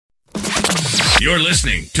You're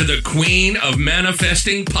listening to the Queen of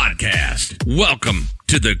Manifesting podcast. Welcome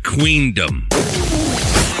to the Queendom.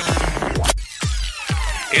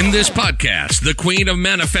 In this podcast, the Queen of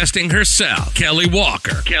Manifesting herself, Kelly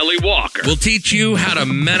Walker, will teach you how to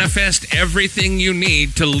manifest everything you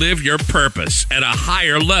need to live your purpose at a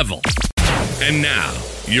higher level. And now,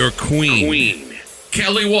 your Queen,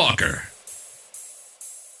 Kelly Walker.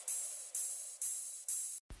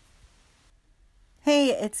 Hey,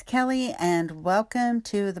 it's Kelly, and welcome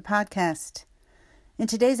to the podcast. In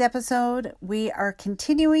today's episode, we are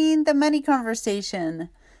continuing the money conversation.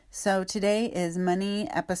 So today is money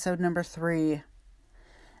episode number 3.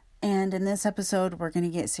 And in this episode, we're going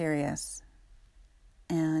to get serious.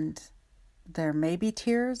 And there may be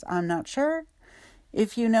tears, I'm not sure.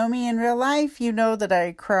 If you know me in real life, you know that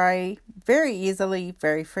I cry very easily,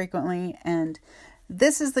 very frequently. And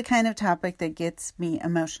this is the kind of topic that gets me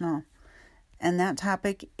emotional. And that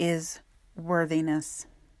topic is worthiness.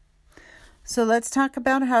 So let's talk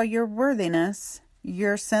about how your worthiness,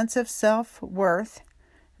 your sense of self-worth,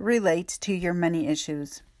 relates to your money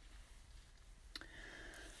issues.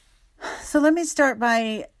 So let me start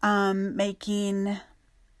by making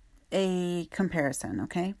a comparison,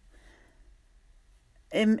 okay?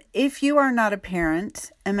 If you are not a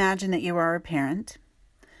parent, imagine that you are a parent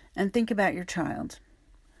and think about your child.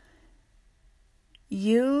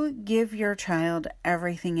 You give your child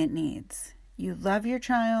everything it needs. You love your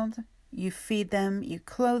child, you feed them, you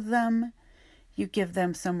clothe them, you give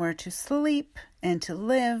them somewhere to sleep and to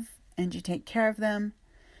live, and you take care of them,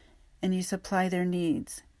 and you supply their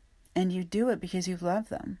needs. And you do it because you love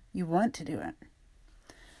them. You want to do it.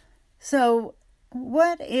 So,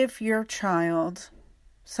 what if your child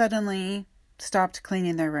suddenly stopped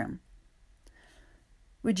cleaning their room?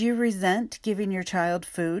 Would you resent giving your child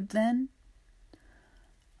food then?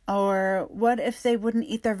 Or what if they wouldn't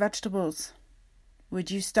eat their vegetables?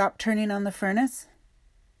 Would you stop turning on the furnace?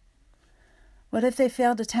 What if they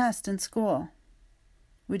failed a test in school?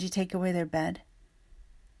 Would you take away their bed?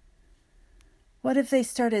 What if they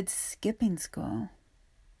started skipping school?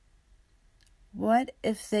 What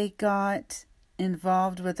if they got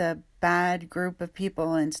involved with a bad group of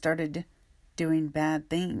people and started doing bad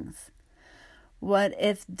things? What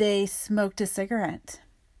if they smoked a cigarette?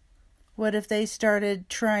 What if they started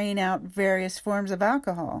trying out various forms of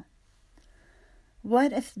alcohol?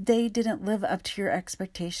 What if they didn't live up to your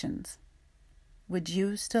expectations? Would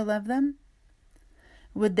you still love them?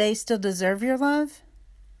 Would they still deserve your love?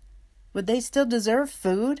 Would they still deserve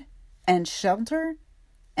food and shelter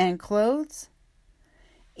and clothes?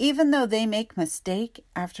 Even though they make mistake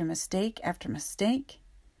after mistake after mistake?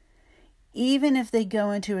 Even if they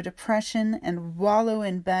go into a depression and wallow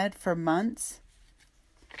in bed for months?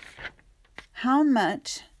 How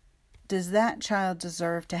much does that child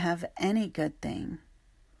deserve to have any good thing?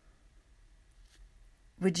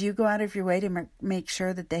 Would you go out of your way to make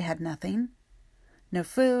sure that they had nothing? No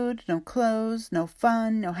food, no clothes, no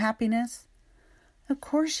fun, no happiness? Of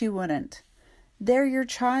course you wouldn't. They're your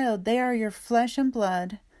child. They are your flesh and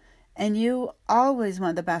blood. And you always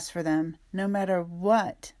want the best for them, no matter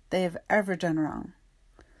what they have ever done wrong.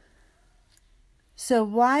 So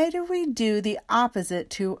why do we do the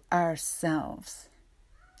opposite to ourselves?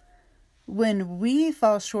 When we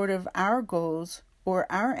fall short of our goals or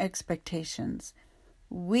our expectations,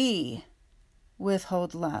 we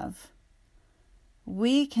withhold love.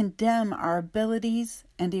 We condemn our abilities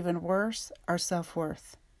and, even worse, our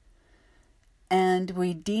self-worth. And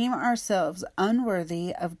we deem ourselves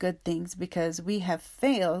unworthy of good things because we have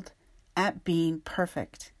failed at being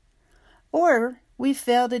perfect. Or we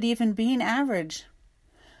failed at even being average.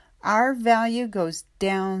 Our value goes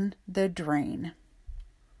down the drain.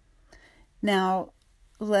 Now,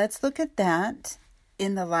 let's look at that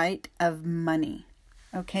in the light of money.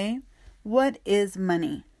 Okay? What is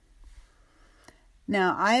money?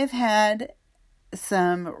 Now, I've had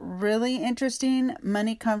some really interesting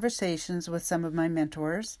money conversations with some of my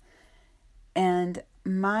mentors, and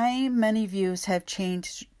my money views have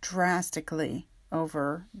changed drastically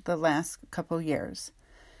over the last couple years.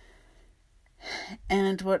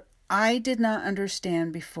 And what I did not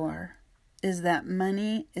understand before is that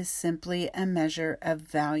money is simply a measure of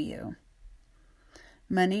value.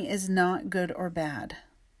 Money is not good or bad.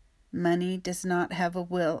 Money does not have a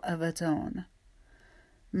will of its own.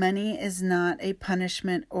 Money is not a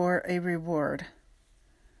punishment or a reward.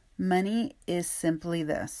 Money is simply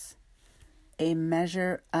this, a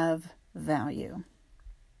measure of value.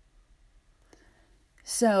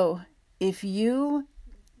 So, if you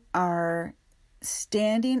are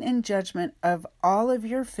standing in judgment of all of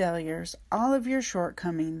your failures, all of your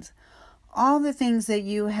shortcomings, all the things that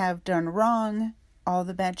you have done wrong, all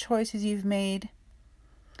the bad choices you've made,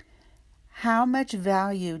 how much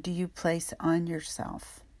value do you place on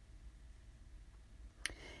yourself?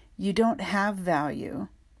 You don't have value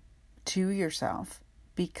to yourself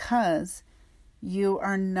because you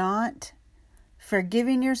are not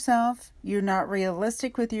forgiving yourself, you're not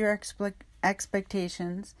realistic with your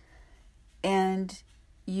expectations, and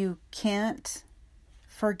you can't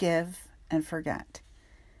forgive and forget.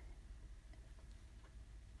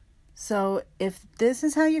 So if this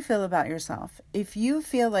is how you feel about yourself, if you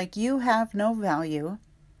feel like you have no value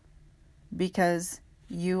because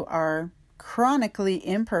you are chronically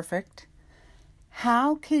imperfect,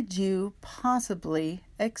 how could you possibly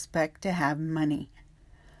expect to have money?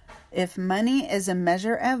 If money is a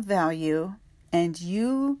measure of value and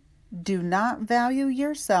you do not value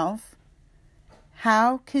yourself,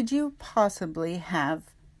 how could you possibly have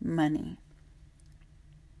money?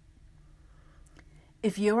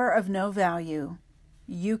 If you are of no value,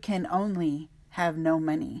 you can only have no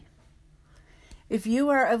money. If you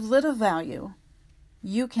are of little value,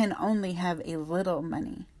 you can only have a little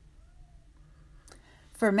money.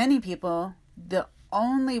 For many people, the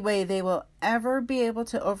only way they will ever be able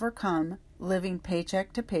to overcome living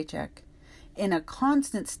paycheck to paycheck in a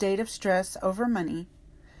constant state of stress over money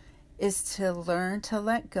is to learn to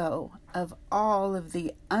let go of all of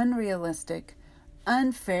the unrealistic,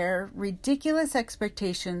 unfair, ridiculous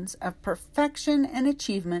expectations of perfection and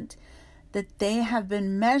achievement that they have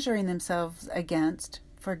been measuring themselves against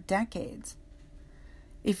for decades.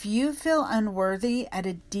 If you feel unworthy at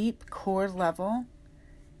a deep core level,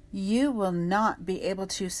 you will not be able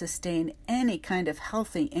to sustain any kind of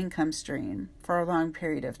healthy income stream for a long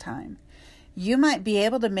period of time. You might be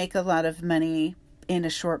able to make a lot of money in a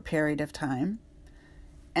short period of time,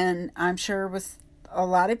 and I'm sure with a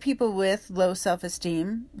lot of people with low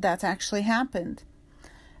self-esteem, that's actually happened.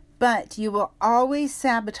 But you will always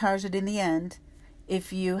sabotage it in the end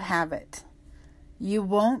if you have it. You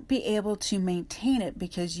won't be able to maintain it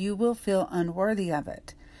because you will feel unworthy of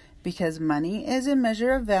it. Because money is a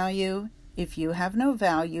measure of value. If you have no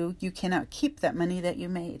value, you cannot keep that money that you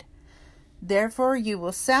made. Therefore, you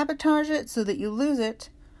will sabotage it so that you lose it,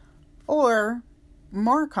 or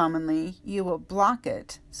more commonly, you will block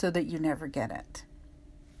it so that you never get it.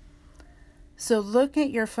 So look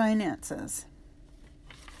at your finances.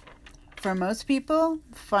 For most people,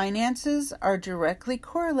 finances are directly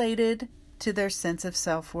correlated to their sense of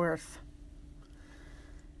self-worth.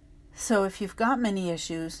 So if you've got money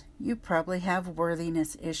issues, you probably have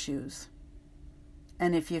worthiness issues.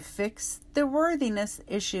 And if you fix the worthiness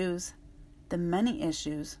issues, the money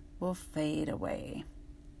issues will fade away.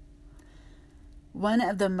 One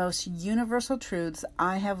of the most universal truths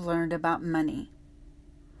I have learned about money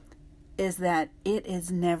is that it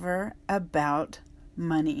is never about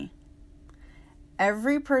money.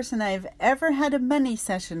 Every person I've ever had a money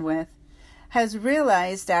session with has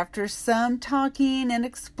realized after some talking and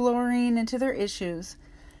exploring into their issues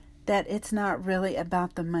that it's not really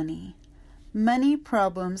about the money. Money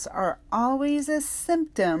problems are always a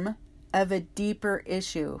symptom of a deeper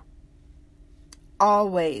issue.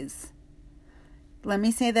 Always. Let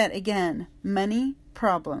me say that again. Money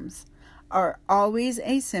problems are always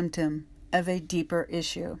a symptom of a deeper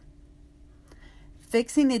issue.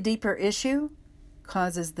 Fixing a deeper issue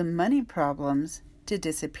causes the money problems to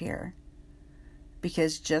disappear.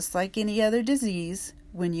 Because just like any other disease,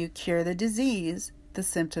 when you cure the disease, the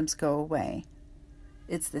symptoms go away.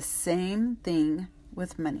 It's the same thing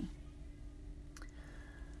with money.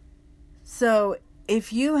 So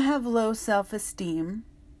if you have low self-esteem,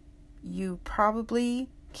 you probably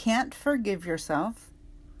can't forgive yourself.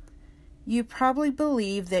 You probably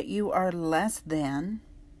believe that you are less than.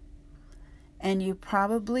 And you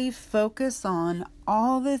probably focus on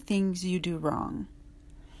all the things you do wrong.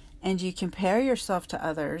 And you compare yourself to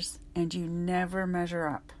others and you never measure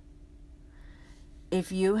up.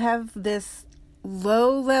 If you have this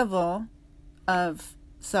low level of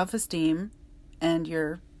self-esteem and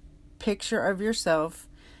your picture of yourself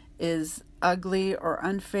is ugly or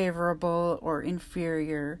unfavorable or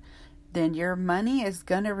inferior, then your money is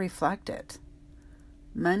going to reflect it.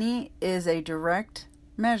 Money is a direct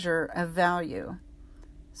measure of value.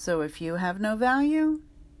 So if you have no value,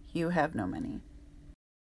 you have no money.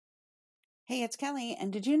 Hey, it's Kelly,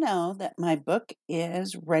 and did you know that my book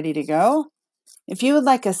is ready to go? If you would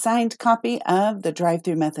like a signed copy of The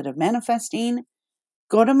Drive-Thru Method of Manifesting,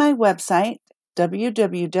 go to my website,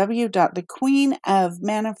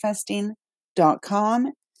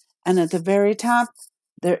 www.thequeenofmanifesting.com, and at the very top,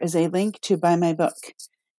 there is a link to buy my book.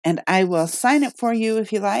 And I will sign it for you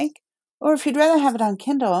if you like, or if you'd rather have it on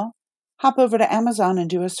Kindle, hop over to Amazon and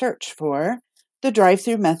do a search for The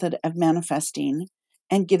Drive-Thru Method of Manifesting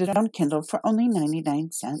and get it on Kindle for only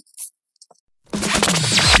 99 cents.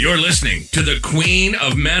 You're listening to the Queen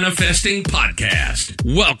of Manifesting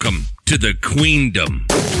podcast. Welcome to the Queendom.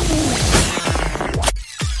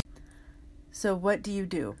 So what do you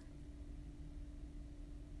do?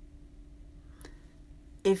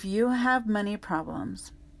 If you have money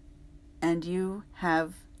problems and you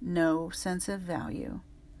have no sense of value,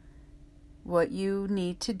 what you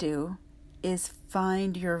need to do is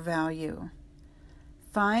find your value.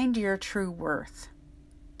 Find your true worth.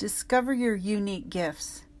 Discover your unique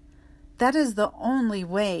gifts. That is the only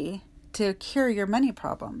way to cure your money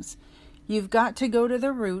problems. You've got to go to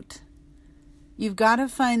the root. You've got to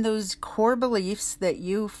find those core beliefs that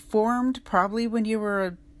you formed probably when you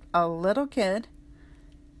were a little kid.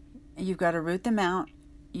 You've got to root them out.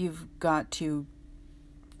 You've got to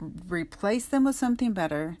replace them with something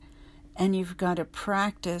better. And you've got to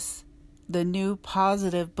practice the new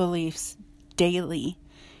positive beliefs daily.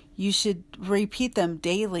 You should repeat them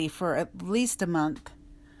daily for at least a month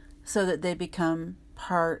so that they become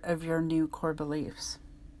part of your new core beliefs.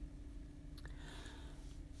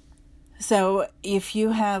 So if you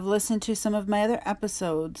have listened to some of my other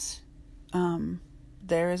episodes,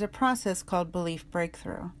 there is a process called Belief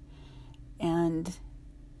Breakthrough. And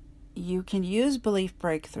you can use Belief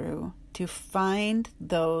Breakthrough to find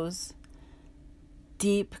those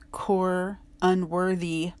deep, core,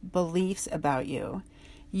 unworthy beliefs about you.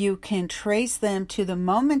 You can trace them to the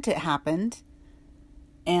moment it happened,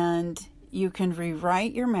 and you can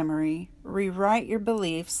rewrite your memory, rewrite your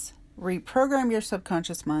beliefs, reprogram your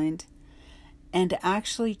subconscious mind, and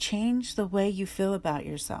actually change the way you feel about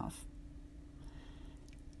yourself.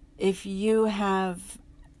 If you have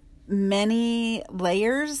many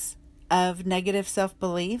layers of negative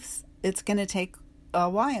self-beliefs, it's going to take a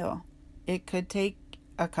while. It could take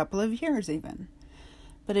a couple of years even.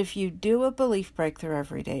 But if you do a belief breakthrough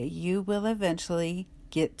every day, you will eventually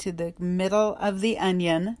get to the middle of the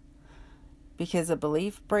onion, because a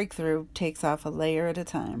belief breakthrough takes off a layer at a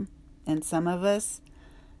time. And some of us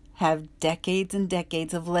have decades and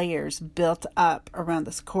decades of layers built up around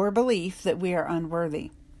this core belief that we are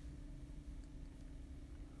unworthy.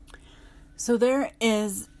 So there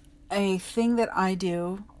is a thing that I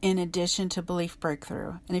do in addition to Belief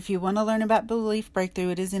Breakthrough. And if you want to learn about Belief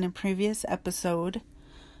Breakthrough, it is in a previous episode.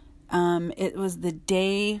 It was the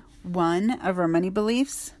day 1 of our money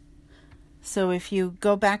beliefs. So if you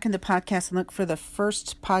go back in the podcast and look for the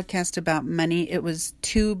first podcast about money, it was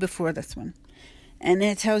 2 before this one. And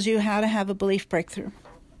it tells you how to have a belief breakthrough.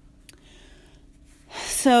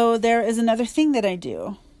 So there is another thing that I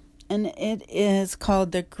do. And it is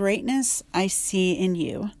called The Greatness I See in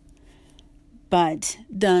You, but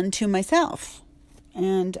done to myself.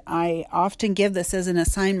 And I often give this as an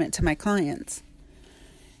assignment to my clients.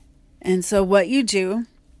 And so what you do,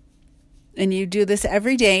 and you do this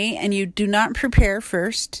every day, and you do not prepare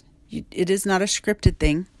first. It is not a scripted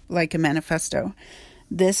thing like a manifesto.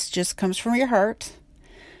 This just comes from your heart.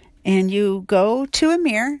 And you go to a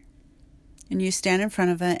mirror, and you stand in front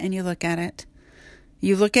of it, and you look at it.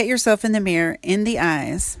 You look at yourself in the mirror, in the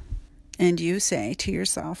eyes, and you say to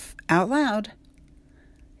yourself out loud,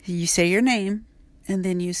 you say your name, and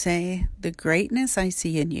then you say, the greatness I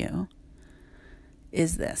see in you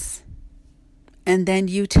is this. And then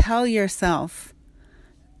you tell yourself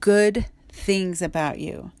good things about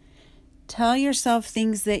you. Tell yourself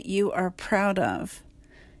things that you are proud of.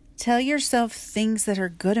 Tell yourself things that are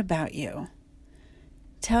good about you.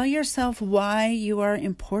 Tell yourself why you are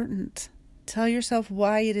important. Tell yourself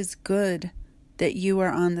why it is good that you are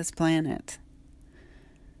on this planet.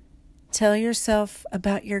 Tell yourself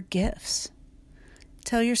about your gifts.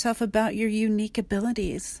 Tell yourself about your unique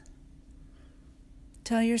abilities.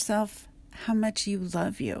 Tell yourself how much you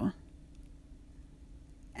love you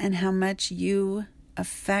and how much you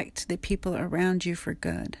affect the people around you for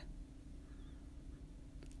good.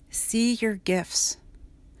 See your gifts.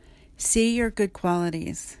 See your good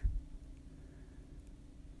qualities.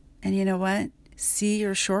 And you know what? See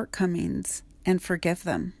your shortcomings and forgive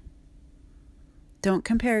them. Don't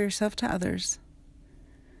compare yourself to others.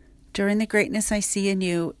 During the greatness I see in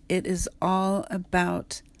you, it is all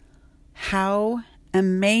about how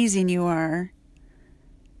amazing you are,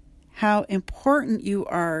 how important you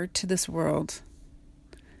are to this world,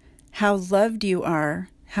 how loved you are,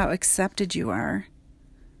 how accepted you are,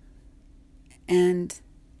 and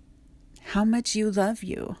how much you love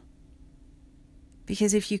you.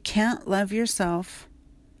 Because if you can't love yourself,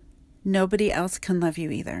 nobody else can love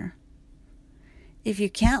you either. If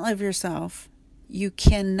you can't love yourself, you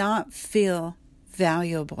cannot feel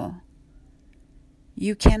valuable.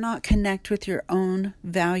 You cannot connect with your own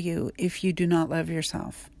value if you do not love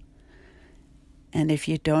yourself. And if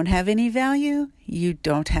you don't have any value, you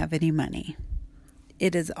don't have any money.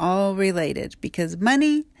 It is all related because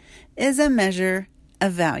money is a measure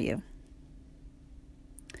of value.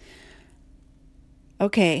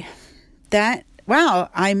 Okay,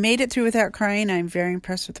 I made it through without crying. I'm very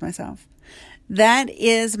impressed with myself. That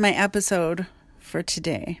is my episode for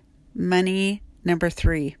today. Money number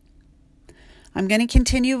 3. I'm going to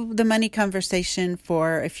continue the money conversation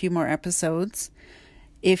for a few more episodes.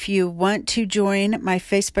 If you want to join my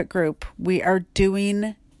Facebook group, we are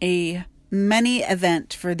doing a money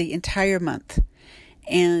event for the entire month.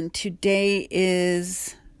 And today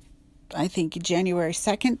is, I think, January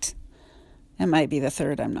 2nd. It might be the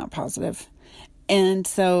 3rd, I'm not positive. And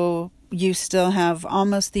so you still have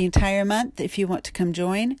almost the entire month if you want to come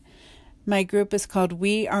join. My group is called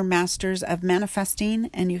We Are Masters of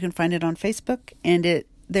Manifesting, and you can find it on Facebook, and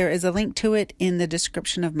there is a link to it in the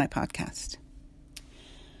description of my podcast.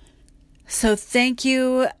 So thank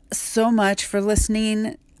you so much for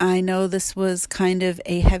listening. I know this was kind of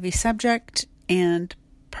a heavy subject and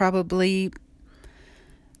probably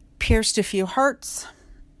pierced a few hearts.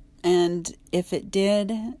 And if it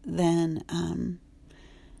did, then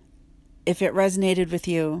if it resonated with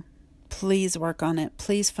you, please work on it.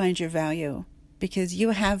 Please find your value because you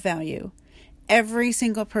have value. Every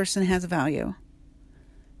single person has value.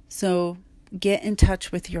 So get in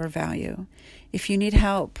touch with your value. If you need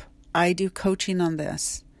help, I do coaching on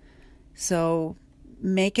this. So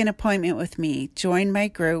make an appointment with me. Join my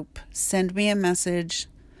group. Send me a message.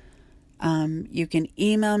 You can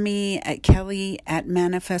email me at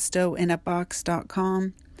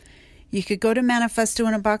kelly@manifestoinabox.com. You could go to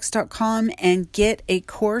manifestoinabox.com and get a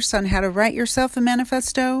course on how to write yourself a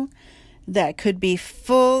manifesto that could be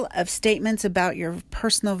full of statements about your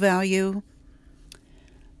personal value.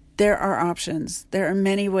 There are options. There are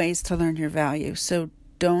many ways to learn your value. So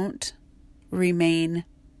don't remain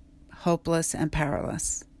hopeless and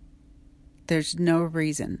powerless. There's no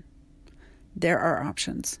reason. There are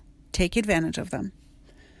options. Take advantage of them.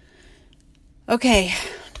 Okay.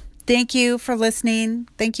 Thank you for listening.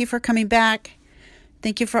 Thank you for coming back.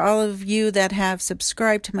 Thank you for all of you that have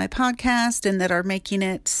subscribed to my podcast and that are making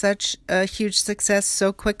it such a huge success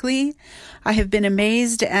so quickly. I have been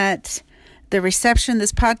amazed at the reception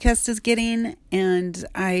this podcast is getting, and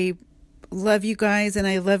I love you guys, and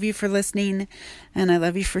I love you for listening, and I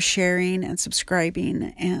love you for sharing and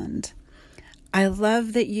subscribing, and I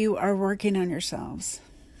love that you are working on yourselves.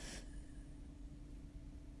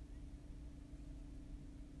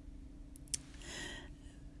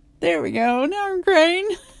 There we go. Now I'm crying.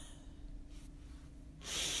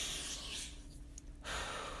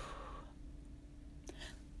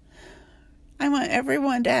 I want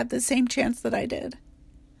everyone to have the same chance that I did.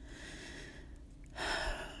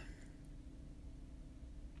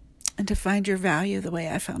 And to find your value the way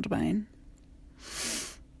I found mine.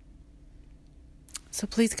 So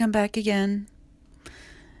please come back again.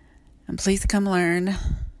 And please come learn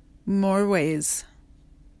more ways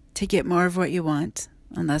to get more of what you want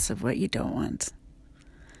and less of what you don't want.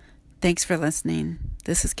 Thanks for listening.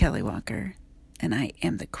 This is Kelly Walker, and I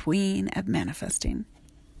am the Queen of Manifesting.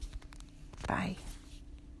 Bye.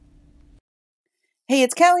 Hey,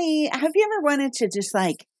 it's Kelly. Have you ever wanted to just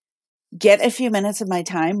get a few minutes of my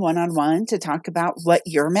time one-on-one to talk about what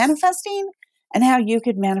you're manifesting and how you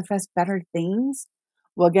could manifest better things?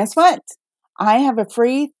 Well, guess what? I have a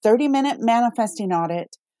free 30-minute manifesting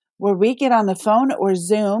audit where we get on the phone or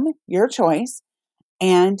Zoom, your choice,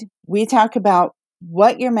 and we talk about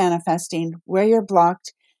what you're manifesting, where you're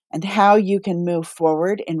blocked, and how you can move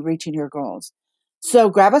forward in reaching your goals. So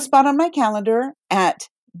grab a spot on my calendar at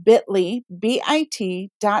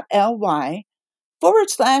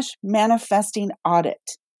bit.ly/manifesting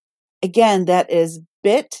audit. Again, that is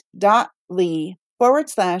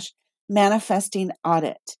bit.ly/manifesting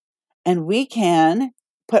audit. And we can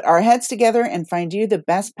put our heads together and find you the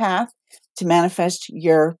best path to manifest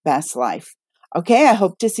your best life. Okay, I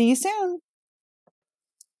hope to see you soon.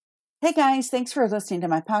 Hey guys, thanks for listening to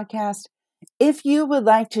my podcast. If you would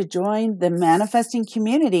like to join the manifesting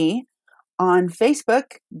community on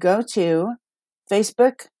Facebook, go to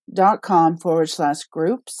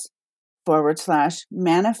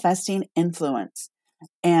facebook.com/groups/manifesting influence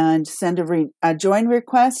and send a join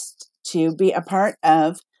request to be a part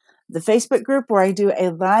of the Facebook group where I do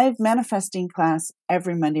a live manifesting class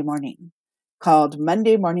every Monday morning called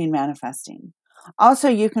Monday Morning Manifesting. Also,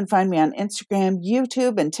 you can find me on Instagram,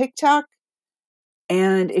 YouTube, and TikTok.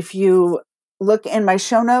 And if you look in my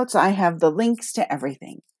show notes, I have the links to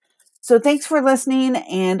everything. So thanks for listening,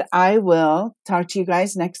 and I will talk to you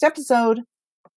guys next episode.